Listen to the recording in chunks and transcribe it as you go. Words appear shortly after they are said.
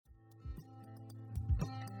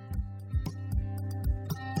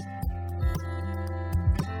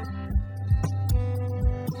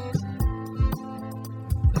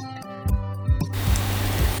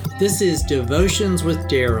This is Devotions with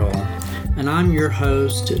Daryl, and I'm your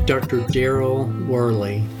host, Dr. Daryl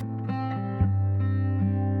Worley.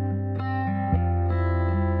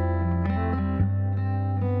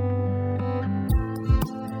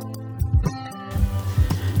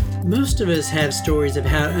 Most of us have stories of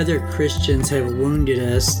how other Christians have wounded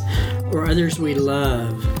us or others we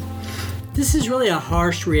love. This is really a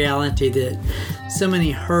harsh reality that so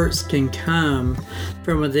many hurts can come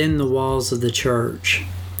from within the walls of the church.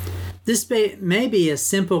 This may be a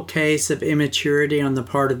simple case of immaturity on the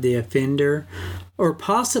part of the offender, or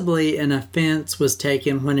possibly an offense was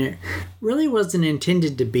taken when it really wasn't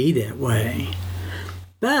intended to be that way.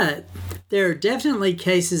 But there are definitely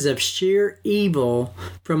cases of sheer evil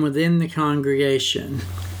from within the congregation,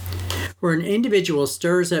 where an individual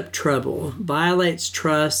stirs up trouble, violates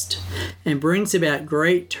trust, and brings about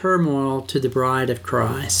great turmoil to the bride of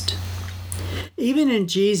Christ. Even in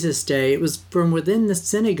Jesus' day, it was from within the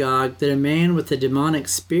synagogue that a man with a demonic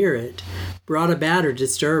spirit brought about a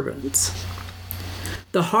disturbance.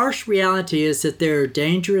 The harsh reality is that there are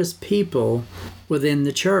dangerous people within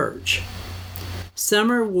the church.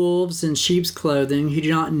 Some are wolves in sheep's clothing who do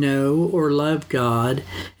not know or love God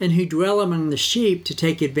and who dwell among the sheep to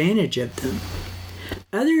take advantage of them.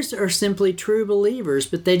 Others are simply true believers,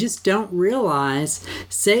 but they just don't realize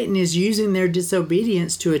Satan is using their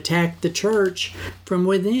disobedience to attack the church from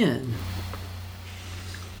within.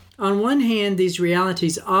 On one hand, these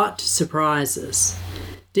realities ought to surprise us.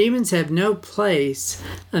 Demons have no place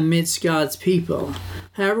amidst God's people.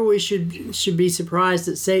 However, we should be surprised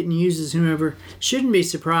that Satan uses whomever, shouldn't be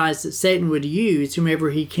surprised that Satan would use whomever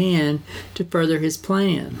he can to further his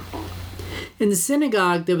plan. In the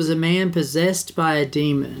synagogue, there was a man possessed by a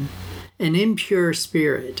demon, an impure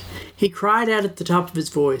spirit. He cried out at the top of his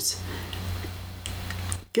voice,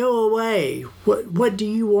 "Go away! What do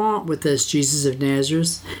you want with us, Jesus of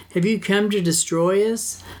Nazareth? Have you come to destroy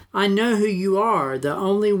us? I know who you are, the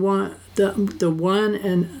only one, the one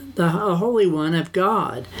and the Holy One of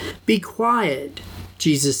God. Be quiet,"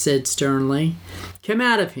 Jesus said sternly. "Come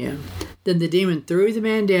out of him." Then the demon threw the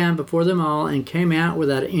man down before them all and came out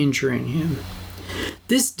without injuring him.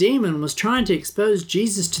 This demon was trying to expose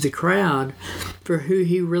Jesus to the crowd for who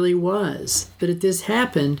he really was. But if this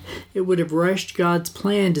happened, it would have rushed God's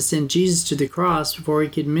plan to send Jesus to the cross before he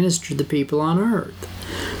could minister to the people on earth.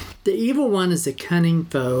 The evil one is a cunning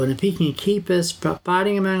foe, and if he can keep us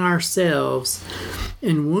fighting among ourselves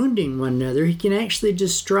and wounding one another, he can actually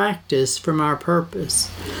distract us from our purpose.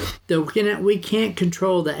 Though we can't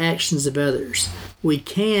control the actions of others, we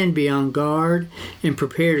can be on guard and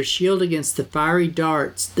prepare to shield against the fiery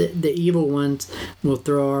darts that the evil ones will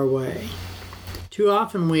throw our way. Too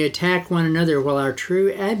often we attack one another while our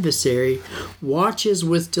true adversary watches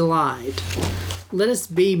with delight. Let us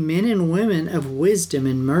be men and women of wisdom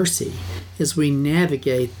and mercy as we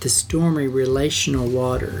navigate the stormy relational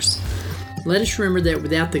waters. Let us remember that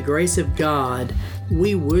without the grace of God,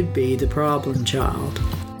 we would be the problem child.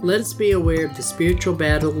 Let us be aware of the spiritual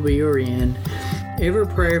battle we are in, ever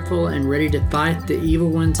prayerful and ready to fight the evil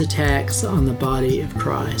one's attacks on the body of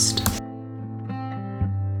Christ.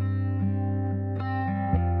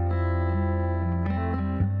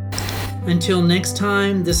 Until next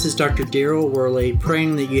time, this is Dr. Daryl Worley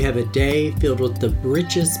praying that you have a day filled with the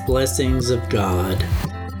richest blessings of God.